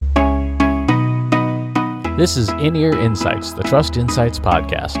This is In-Ear Insights, the Trust Insights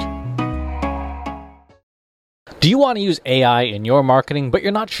podcast. Do you want to use AI in your marketing, but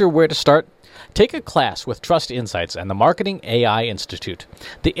you're not sure where to start? Take a class with Trust Insights and the Marketing AI Institute.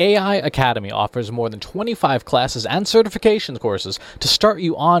 The AI Academy offers more than 25 classes and certification courses to start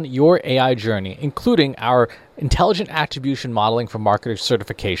you on your AI journey, including our Intelligent Attribution Modeling for Marketers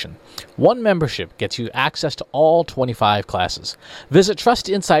certification. One membership gets you access to all 25 classes. Visit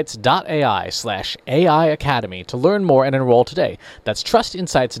trustinsights.ai/AI Academy to learn more and enroll today. That's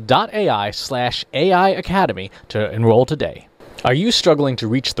trustinsights.ai/AI Academy to enroll today. Are you struggling to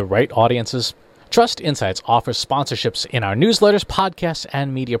reach the right audiences? Trust Insights offers sponsorships in our newsletters, podcasts,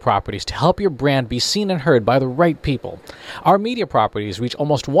 and media properties to help your brand be seen and heard by the right people. Our media properties reach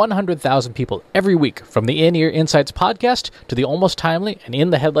almost 100,000 people every week, from the In-Ear Insights podcast to the Almost Timely and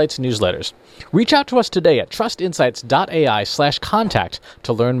In the Headlights newsletters. Reach out to us today at trustinsights.ai/contact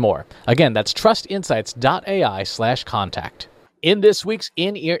to learn more. Again, that's trustinsights.ai/contact. In this week's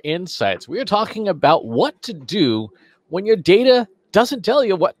In-Ear Insights, we are talking about what to do when your data doesn't tell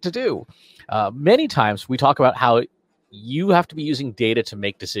you what to do. Many times we talk about how you have to be using data to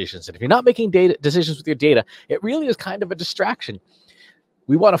make decisions. And if you're not making decisions with your data, it really is kind of a distraction.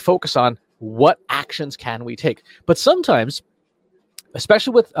 We want to focus on what actions can we take. But sometimes,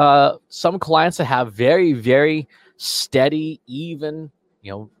 especially with some clients that have very, very steady, even,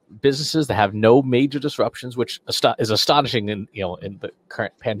 businesses that have no major disruptions, which is astonishing in the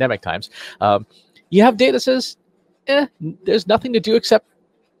current pandemic times, you have data that says, there's nothing to do except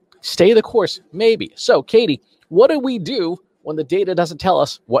stay the course, maybe. So, Katie, what do we do when the data doesn't tell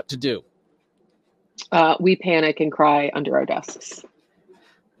us what to do? We panic and cry under our desks.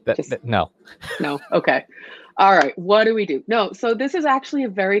 No. No. Okay. All right. What do we do? No. So this is actually a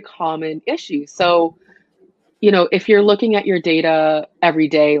very common issue. So, if you're looking at your data every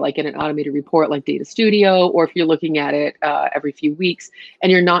day, like in an automated report like Data Studio, or if you're looking at it every few weeks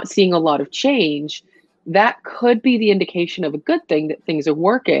and you're not seeing a lot of change, that could be the indication of a good thing that things are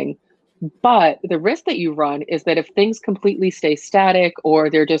working. But the risk that you run is that if things completely stay static, or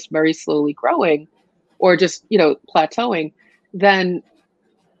they're just very slowly growing, or just, plateauing, then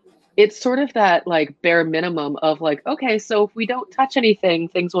it's sort of that like bare minimum of like, okay, so if we don't touch anything,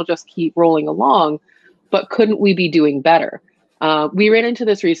 things will just keep rolling along. But couldn't we be doing better? We ran into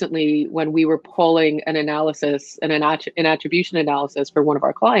this recently when we were pulling an analysis, an attribution analysis for one of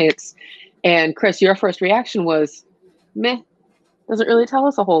our clients. And Chris, your first reaction was, meh, doesn't really tell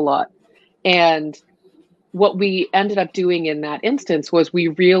us a whole lot. And what we ended up doing in that instance was we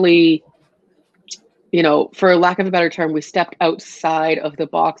really, for lack of a better term, we stepped outside of the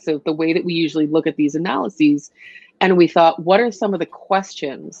box of the way that we usually look at these analyses. And we thought, what are some of the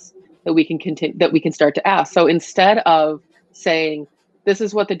questions that we can start to ask? So instead of saying, this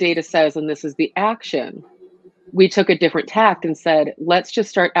is what the data says and this is the action, we took a different tact and said, let's just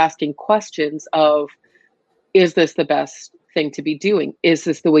start asking questions of, is this the best thing to be doing? Is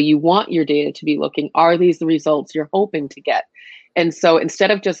this the way you want your data to be looking? Are these the results you're hoping to get? And so instead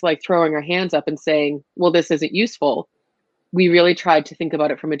of just like throwing our hands up and saying, well, this isn't useful, we really tried to think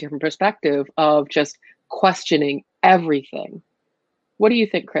about it from a different perspective of just questioning everything. What do you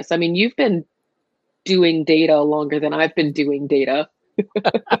think, Chris? I mean, you've been doing data longer than I've been doing data.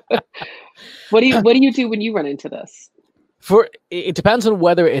 What do you do when you run into this? It depends on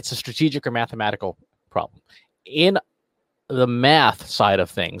whether it's a strategic or mathematical problem. In the math side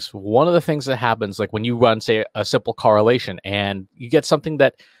of things, one of the things that happens, like when you run, say, a simple correlation and you get something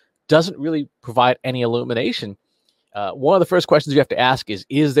that doesn't really provide any illumination, one of the first questions you have to ask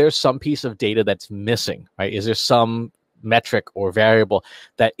is there some piece of data that's missing, right? Is there some metric or variable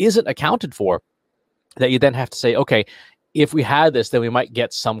that isn't accounted for that you then have to say, okay, if we had this, then we might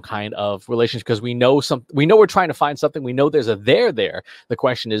get some kind of relationship because we know we're trying to find something. We know there's a there. The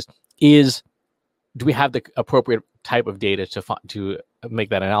question is do we have the appropriate type of data to make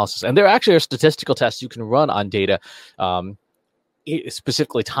that analysis? And there actually are statistical tests you can run on data,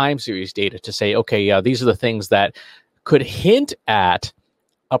 specifically time series data, to say, okay, these are the things that could hint at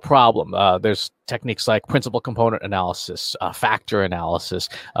a problem. There's techniques like principal component analysis, factor analysis,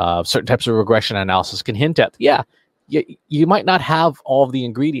 certain types of regression analysis can hint at, you might not have all of the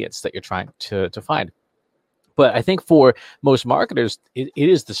ingredients that you're trying to find. But I think for most marketers, it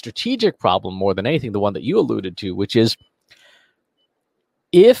is the strategic problem more than anything, the one that you alluded to, which is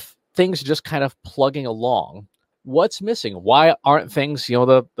if things are just kind of plugging along, what's missing? Why aren't things,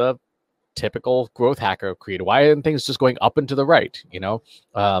 the typical growth hacker created? Why aren't things just going up and to the right?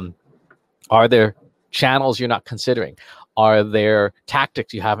 Are there channels you're not considering? Are there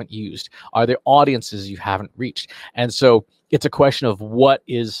tactics you haven't used? Are there audiences you haven't reached? And so it's a question of what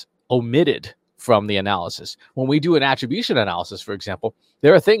is omitted from the analysis. When we do an attribution analysis, for example,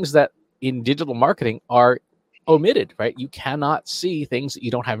 there are things that in digital marketing are omitted, right? You cannot see things that you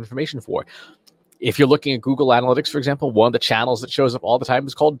don't have information for. If you're looking at Google Analytics, for example, one of the channels that shows up all the time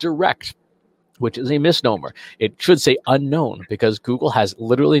is called direct, which is a misnomer. It should say unknown because Google has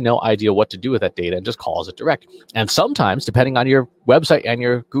literally no idea what to do with that data and just calls it direct. And sometimes, depending on your website and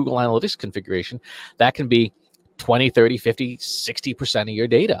your Google Analytics configuration, that can be 20, 30, 50, 60% of your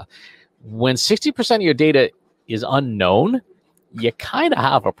data. When 60% of your data is unknown, you kind of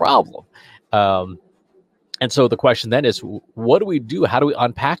have a problem. And so the question then is, what do we do? How do we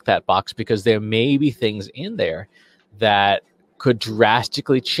unpack that box? Because there may be things in there that could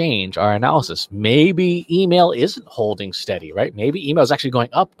drastically change our analysis. Maybe email isn't holding steady, right? Maybe email is actually going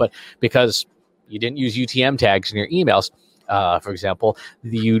up, but because you didn't use UTM tags in your emails, for example,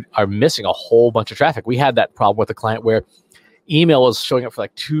 you are missing a whole bunch of traffic. We had that problem with a client where email was showing up for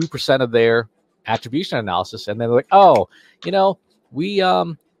like 2% of their attribution analysis. And then they're like, oh,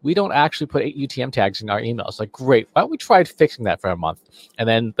 we don't actually put UTM tags in our emails. Like, great. Why don't we try fixing that for a month? And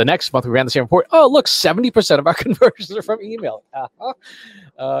then the next month we ran the same report. Oh, look, 70% of our conversions are from email.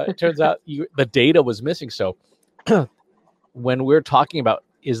 It turns out the data was missing. So when we're talking about,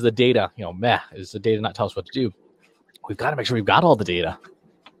 is the data, is the data not tell us what to do? We've got to make sure we've got all the data.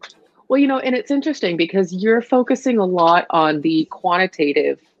 Well, and it's interesting because you're focusing a lot on the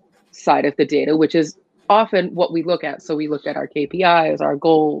quantitative side of the data, which is often what we look at. So we look at our KPIs, our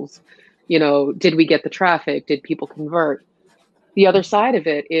goals, did we get the traffic? Did people convert? The other side of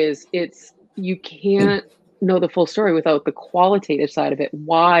it is you can't know the full story without the qualitative side of it.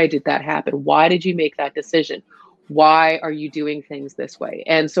 Why did that happen? Why did you make that decision? Why are you doing things this way?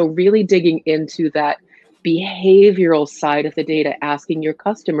 And so really digging into that behavioral side of the data, asking your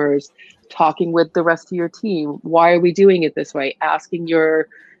customers, talking with the rest of your team, why are we doing it this way? Asking your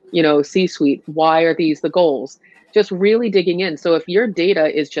C-suite, why are these the goals? Just really digging in. So if your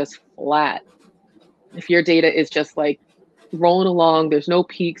data is just flat, if your data is just like rolling along, there's no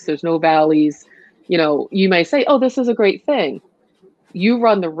peaks, there's no valleys, you may say, oh, this is a great thing. You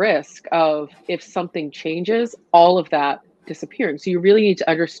run the risk of, if something changes, all of that disappearing. So you really need to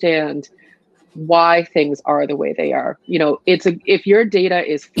understand why things are the way they are. If your data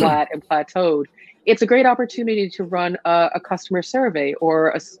is flat and plateaued, it's a great opportunity to run a customer survey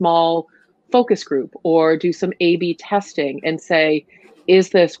or a small focus group or do some A/B testing and say, is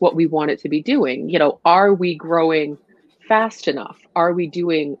this what we want it to be doing? Are we growing fast enough? Are we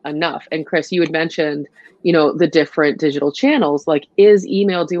doing enough? And Chris, you had mentioned, the different digital channels. Like, is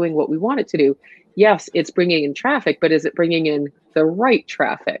email doing what we want it to do? Yes, it's bringing in traffic, but is it bringing in the right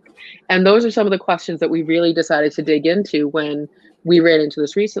traffic? And those are some of the questions that we really decided to dig into when we ran into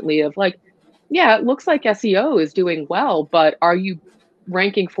this recently of like, yeah, it looks like SEO is doing well, but are you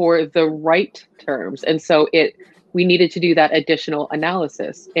ranking for the right terms? And so we needed to do that additional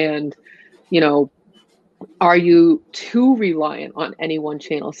analysis. And, are you too reliant on any one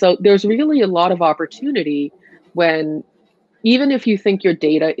channel? So there's really a lot of opportunity when, even if you think your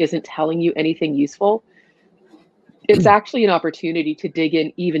data isn't telling you anything useful, it's actually an opportunity to dig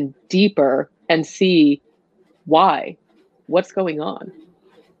in even deeper and see why, what's going on.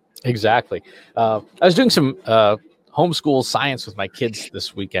 Exactly. I was doing some homeschool science with my kids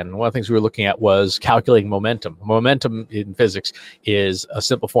this weekend. One of the things we were looking at was calculating momentum. Momentum in physics is a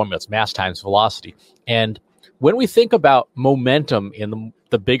simple formula. It's mass times velocity. And when we think about momentum in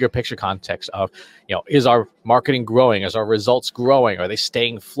the bigger picture context of, is our marketing growing? Is our results growing? Are they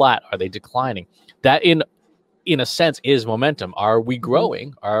staying flat? Are they declining? That in a sense is momentum. Are we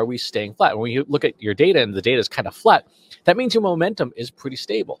growing? Are we staying flat? When you look at your data and the data is kind of flat, that means your momentum is pretty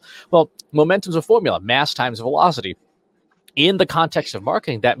stable. Well, momentum is a formula, mass times velocity. In the context of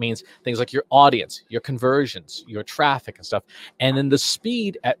marketing, that means things like your audience, your conversions, your traffic and stuff, and then the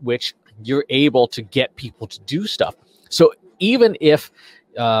speed at which you're able to get people to do stuff. So even if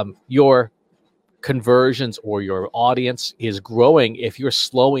your conversions or your audience is growing, if you're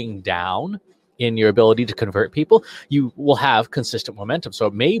slowing down in your ability to convert people, you will have consistent momentum. So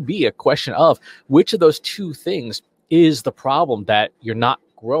it may be a question of which of those two things is the problem that you're not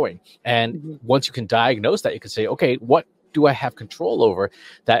growing. And once you can diagnose that, you can say, okay, what do I have control over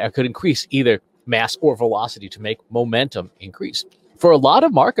that I could increase either mass or velocity to make momentum increase? For a lot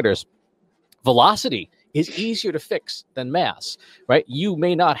of marketers, velocity is easier to fix than mass, right? You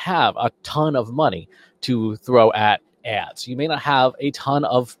may not have a ton of money to throw at ads. You may not have a ton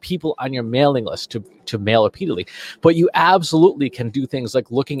of people on your mailing list to mail repeatedly, but you absolutely can do things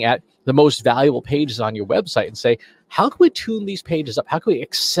like looking at the most valuable pages on your website and say, how can we tune these pages up? How can we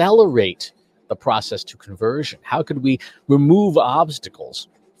accelerate the process to conversion? How could we remove obstacles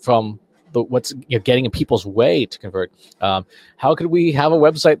from what's getting in people's way to convert. How could we have a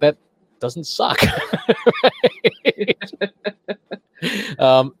website that doesn't suck?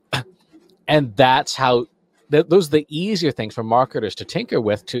 And that's how those are the easier things for marketers to tinker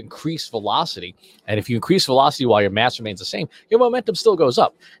with to increase velocity. And if you increase velocity while your mass remains the same, your momentum still goes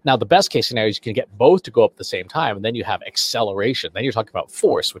up. Now, the best case scenario is you can get both to go up at the same time, and then you have acceleration. Then you're talking about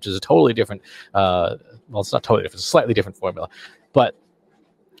force, which is a totally different, well, it's not totally different, it's a slightly different formula. But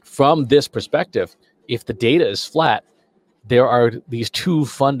from this perspective, if the data is flat, there are these two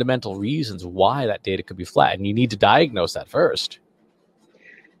fundamental reasons why that data could be flat, and you need to diagnose that first.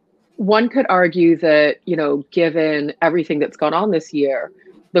 One could argue that, given everything that's gone on this year,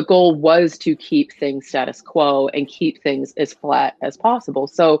 the goal was to keep things status quo and keep things as flat as possible.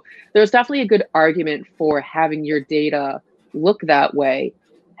 So there's definitely a good argument for having your data look that way.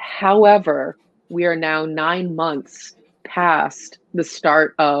 However, we are now 9 months past the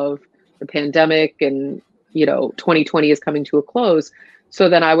start of the pandemic, and 2020 is coming to a close. So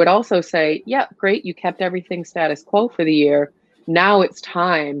then I would also say, yeah, great, you kept everything status quo for the year. Now it's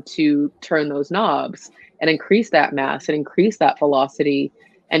time to turn those knobs and increase that mass and increase that velocity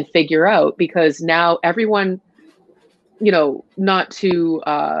and figure out, because now everyone, not to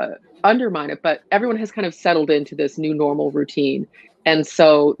undermine it, but everyone has kind of settled into this new normal routine. And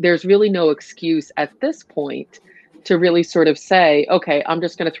so there's really no excuse at this point to really sort of say, okay, I'm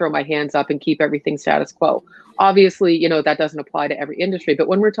just going to throw my hands up and keep everything status quo. Obviously, that doesn't apply to every industry, but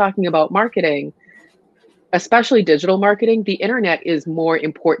when we're talking about marketing, especially digital marketing, the internet is more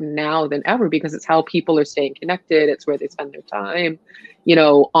important now than ever because it's how people are staying connected. It's where they spend their time.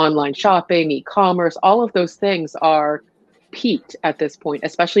 Online shopping, e-commerce, all of those things are peaked at this point,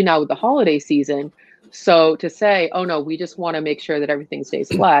 especially now with the holiday season. So to say, oh no, we just want to make sure that everything stays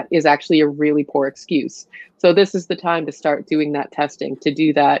flat is actually a really poor excuse. So this is the time to start doing that testing, to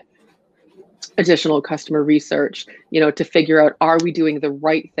do that additional customer research, to figure out, are we doing the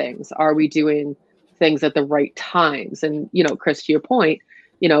right things? Are we doing things at the right times? And, Chris, to your point,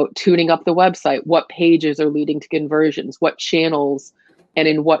 tuning up the website, what pages are leading to conversions, what channels and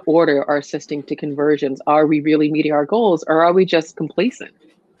in what order are assisting to conversions? Are we really meeting our goals, or are we just complacent?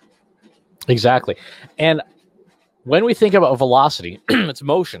 Exactly. And when we think about velocity, it's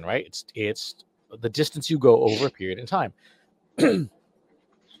motion, right? It's the distance you go over a period in time. To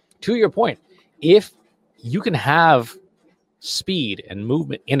your point, if you can have speed and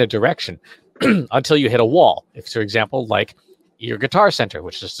movement in a direction until you hit a wall, if, for example, like your Guitar Center,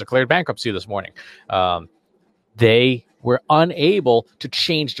 which just declared bankruptcy this morning, they were unable to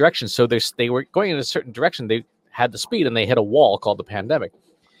change directions. So they were going in a certain direction. They had the speed and they hit a wall called the pandemic.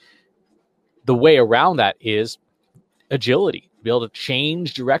 The way around that is agility, be able to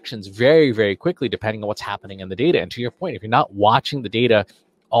change directions very, very quickly depending on what's happening in the data. And to your point, if you're not watching the data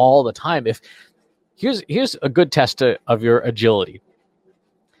all the time, here's a good test of your agility.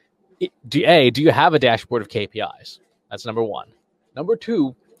 Do you have a dashboard of KPIs? That's number one. Number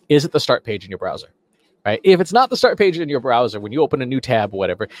two, is it the start page in your browser? Right? If it's not the start page in your browser, when you open a new tab or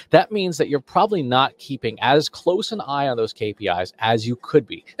whatever, that means that you're probably not keeping as close an eye on those KPIs as you could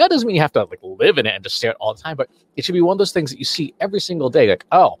be. That doesn't mean you have to live in it and just stare at it all the time, but it should be one of those things that you see every single day. Like,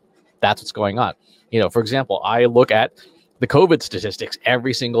 oh, that's what's going on. For example, I look at the COVID statistics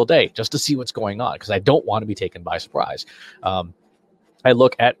every single day just to see what's going on because I don't want to be taken by surprise. I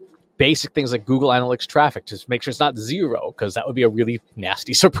look at basic things like Google Analytics traffic to make sure it's not zero, because that would be a really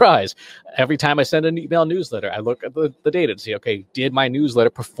nasty surprise. Every time I send an email newsletter, I look at the data to see, okay, did my newsletter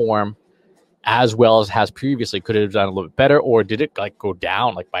perform as well as has previously? Could it have done a little bit better, or did it go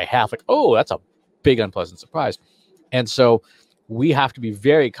down by half? Oh, that's a big unpleasant surprise. And so we have to be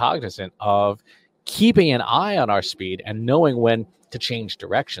very cognizant of keeping an eye on our speed and knowing when to change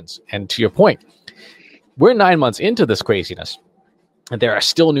directions. And to your point, we're 9 months into this craziness. And there are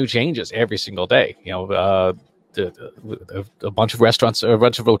still new changes every single day. A bunch of restaurants, a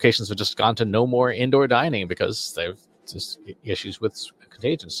bunch of locations have just gone to no more indoor dining because they've just issues with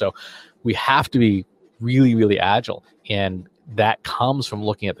contagion. So we have to be really, really agile. And that comes from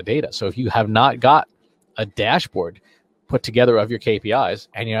looking at the data. So if you have not got a dashboard put together of your KPIs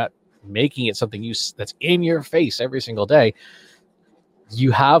and you're not making it something that's in your face every single day,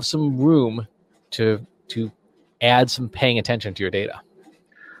 you have some room to add some paying attention to your data.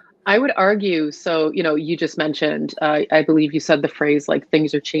 I would argue, so, you just mentioned, I believe you said the phrase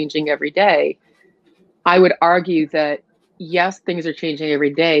things are changing every day. I would argue that, yes, things are changing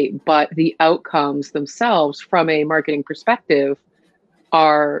every day, but the outcomes themselves from a marketing perspective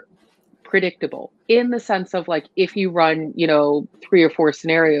are predictable in the sense of if you run, 3 or 4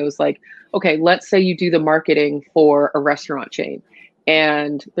 scenarios, okay, let's say you do the marketing for a restaurant chain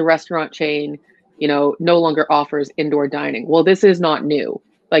and the restaurant chain, no longer offers indoor dining. Well, this is not new.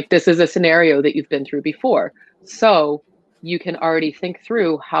 Like, this is a scenario that you've been through before. So you can already think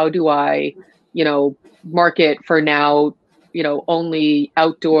through, how do I, market for now, only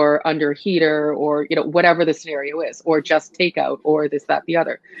outdoor under heater, or, whatever the scenario is, or just takeout, or this, that, the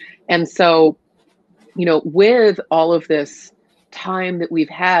other. And so, with all of this time that we've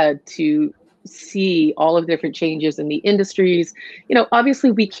had to see all of the different changes in the industries,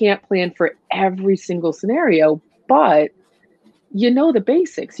 obviously we can't plan for every single scenario, but the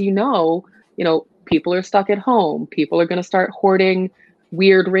basics, people are stuck at home. People are going to start hoarding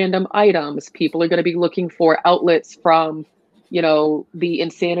weird random items. People are going to be looking for outlets from, the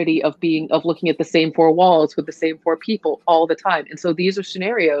insanity of looking at the same four walls with the same four people all the time. And so these are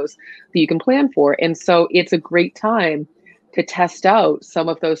scenarios that you can plan for. And so it's a great time to test out some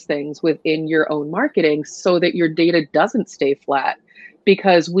of those things within your own marketing so that your data doesn't stay flat,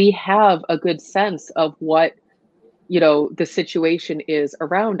 because we have a good sense of what, the situation is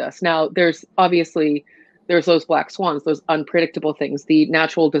around us. Now, there's those black swans, those unpredictable things, the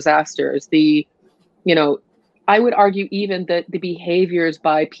natural disasters, I would argue even that the behaviors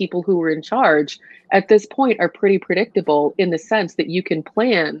by people who were in charge at this point are pretty predictable, in the sense that you can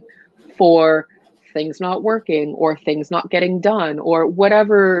plan for things not working or things not getting done or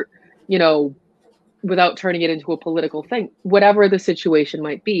whatever, without turning it into a political thing, whatever the situation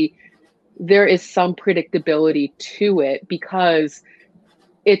might be, there is some predictability to it, because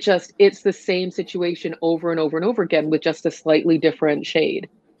it's the same situation over and over and over again with just a slightly different shade.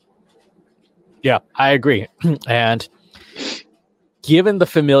 Yeah, I agree. And given the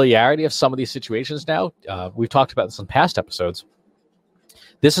familiarity of some of these situations now, we've talked about this in past episodes,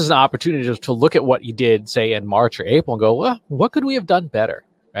 this is an opportunity to look at what you did, say, in March or April, and go, well, what could we have done better?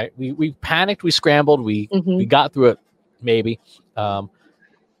 Right? We panicked, we scrambled, we got through it, maybe.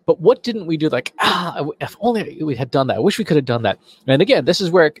 But what didn't we do? Like, if only we had done that. I wish we could have done that. And again, this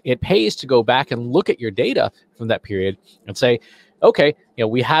is where it pays to go back and look at your data from that period and say, okay,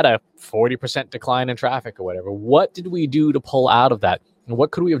 we had a 40% decline in traffic or whatever. What did we do to pull out of that? And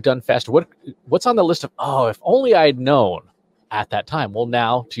what could we have done faster? What's on the list of, if only I had known at that time? Well,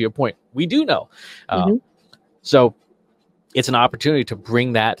 now, to your point, we do know. So it's an opportunity to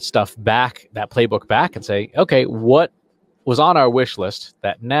bring that stuff back, that playbook back, and say, okay, what was on our wish list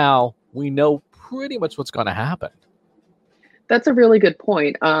that now we know pretty much what's going to happen? That's a really good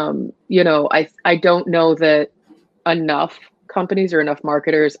point. I don't know that enough companies or enough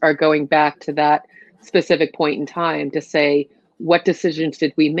marketers are going back to that specific point in time to say, what decisions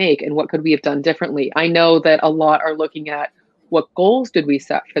did we make and what could we have done differently? I know that a lot are looking at, what goals did we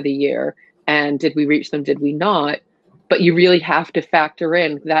set for the year, and did we reach them? Did we not? But you really have to factor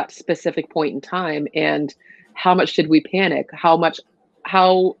in that specific point in time, and how much did we panic? How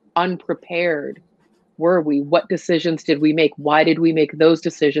unprepared were we? What decisions did we make? Why did we make those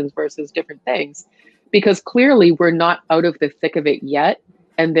decisions versus different things? Because clearly we're not out of the thick of it yet.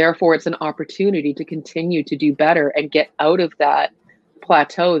 And therefore it's an opportunity to continue to do better and get out of that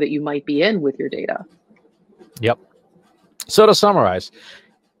plateau that you might be in with your data. Yep. So to summarize,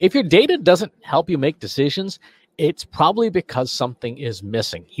 if your data doesn't help you make decisions, it's probably because something is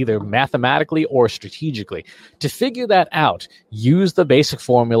missing, either mathematically or strategically. To figure that out, use the basic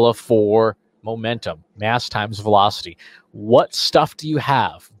formula for momentum, mass times velocity. What stuff do you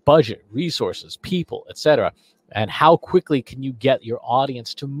have? Budget, resources, people, etc. And how quickly can you get your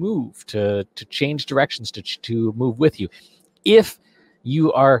audience to move, to change directions, to move with you? If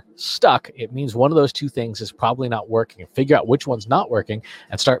you are stuck, it means one of those two things is probably not working. Figure out which one's not working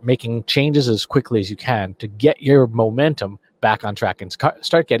and start making changes as quickly as you can to get your momentum back on track and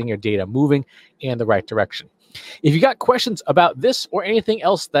start getting your data moving in the right direction. If you got questions about this or anything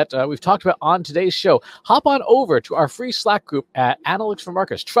else that we've talked about on today's show, hop on over to our free Slack group at Analytics for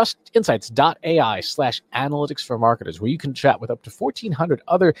Marketers, trustinsights.ai/analytics for marketers, where you can chat with up to 1,400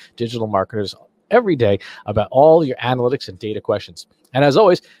 other digital marketers every day about all your analytics and data questions. And as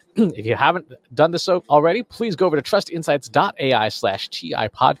always, if you haven't done this already, please go over to trustinsights.ai/TI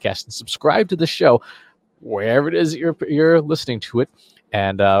podcast and subscribe to the show wherever it is you're listening to it.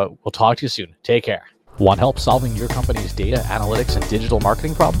 And we'll talk to you soon. Take care. Want help solving your company's data, analytics, and digital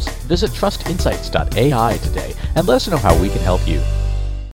marketing problems? Visit trustinsights.ai today and let us know how we can help you.